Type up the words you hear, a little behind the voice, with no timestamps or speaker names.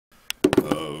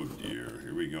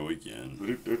go again.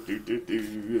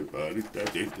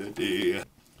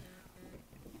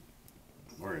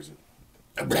 Where is it?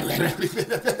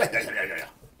 Alrighty.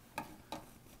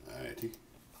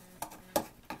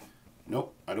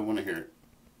 Nope, I don't want to hear it.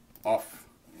 Off.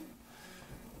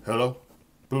 Hello?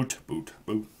 Boot, boot,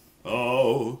 boot.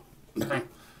 Oh. Can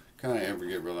I ever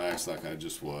get relaxed like I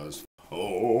just was?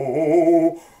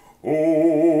 Oh, oh,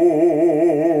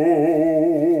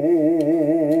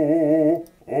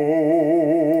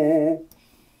 oh,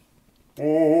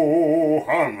 oh,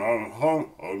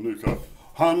 Hanukkah,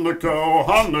 Hanukkah,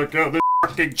 Hanukkah, this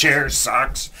fucking chair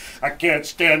sucks. I can't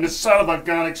stand this son of a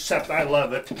gun except I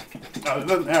love it.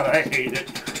 Other than that, I hate it.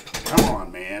 Come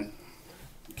on, man.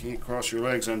 You can't cross your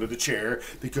legs under the chair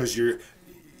because your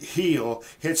heel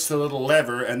hits the little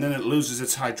lever and then it loses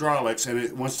its hydraulics and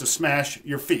it wants to smash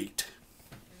your feet.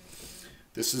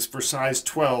 This is for size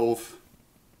 12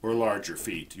 or larger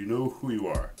feet. You know who you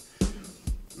are.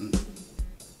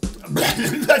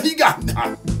 He got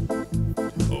none.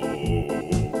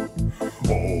 Oh,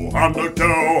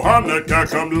 Hanukkah, Hanukkah,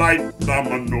 come light the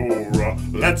menorah.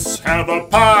 Let's have a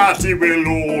party, we'll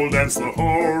all dance the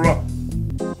horror.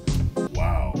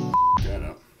 Wow. Get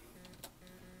up.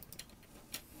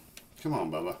 Come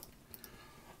on, Bubba.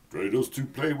 Dreidels to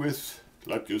play with,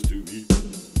 latkes to eat.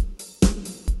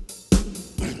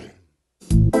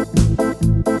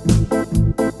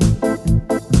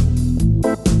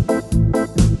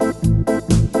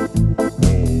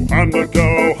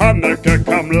 Hanukkah, Hanukkah,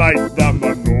 come light the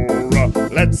menorah.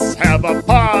 Let's have a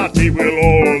party, we'll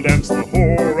all dance the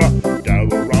horror.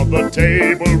 Gather round the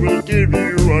table, we'll give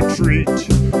you a treat.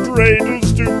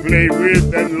 Dreidels to play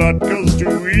with and latkes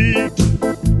to eat.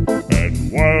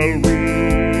 And while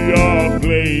we are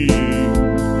playing,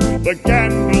 the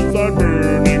candles are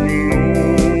burning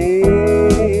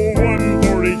low. One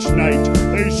for each night,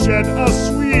 they shed a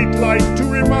sweet light to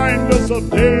remind us of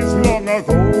days long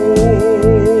ago.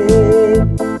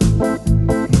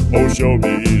 Oh, show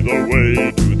me the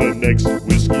way to the next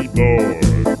whiskey bar.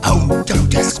 Oh,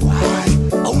 don't ask why.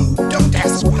 Oh, don't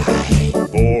ask why.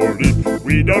 For if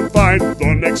we don't find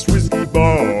the next whiskey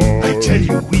bar, I tell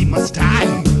you we must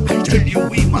die. I tell you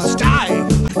we must die. I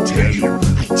tell you,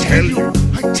 I tell you,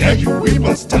 I tell you we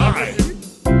must die.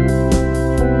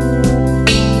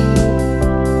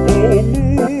 Oh,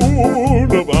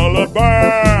 moon of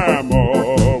Alabama,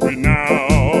 we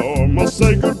now must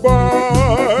say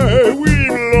goodbye.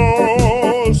 We've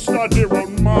lost our dear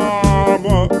old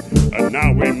mama, and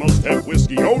now we must have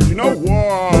whiskey. Oh, you know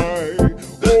why?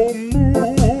 Oh,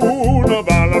 moon of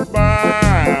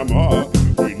Alabama,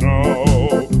 we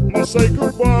now must say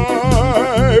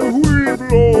goodbye. We've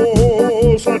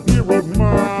lost our dear old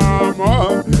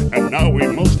mama, and now we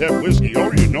must have whiskey.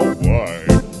 Oh, you know why?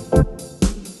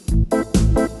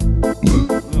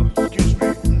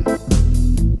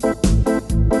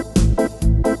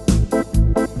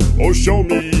 Oh, show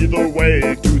me the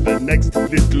way to the next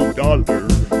little dollar.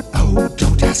 Oh,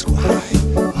 don't ask why.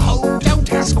 Oh,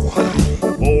 don't ask why.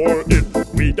 Or if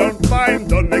we don't find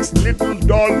the next little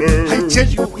dollar, I tell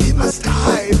you we must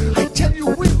die. I tell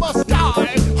you we must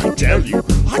die. I tell you,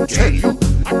 I tell you,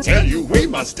 I tell you we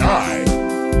must die.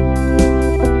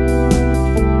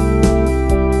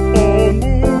 Oh,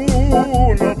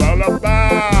 moon of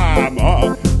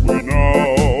Alabama, we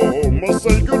now must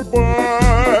say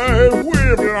goodbye.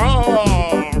 We've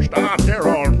lost our dear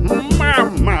old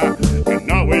mama, and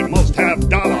now we must have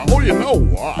dollar. Oh, you know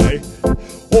why?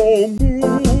 Oh,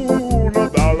 moon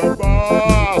of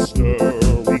alabaster,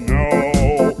 we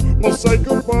now must say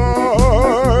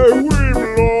goodbye. We've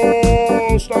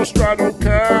lost our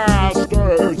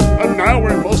Stratocasters, and now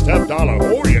we must have dollar.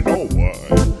 Oh, you know why?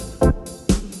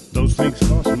 Those things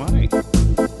cost money.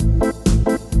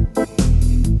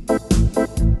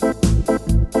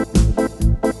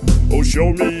 Oh,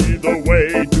 show me the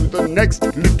way to the next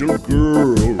little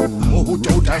girl. Oh,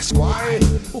 don't ask why.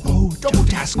 Oh,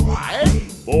 don't ask why.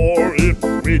 Or if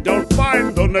we don't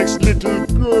find the next little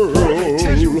girl, I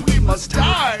tell you we must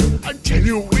die. I tell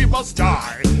you we must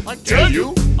die. I tell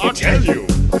you, I tell you,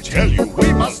 I tell you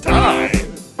we must die.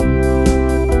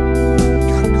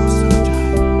 Gotta go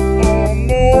sometime. Oh,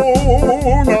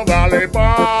 moon of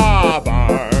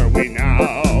Alibaba, we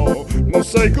now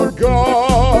must say good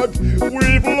God.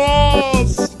 We've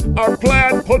lost our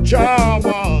plaid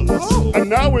pajamas, and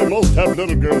now we must have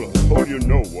little girl. Oh, you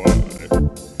know why?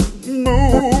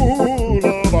 Moon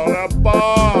of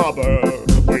Alabama,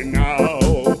 we now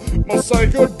must say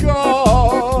good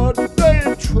God.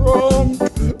 They've trumped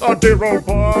our dear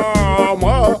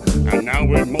Obama, and now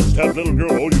we must have little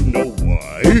girl. Oh, you know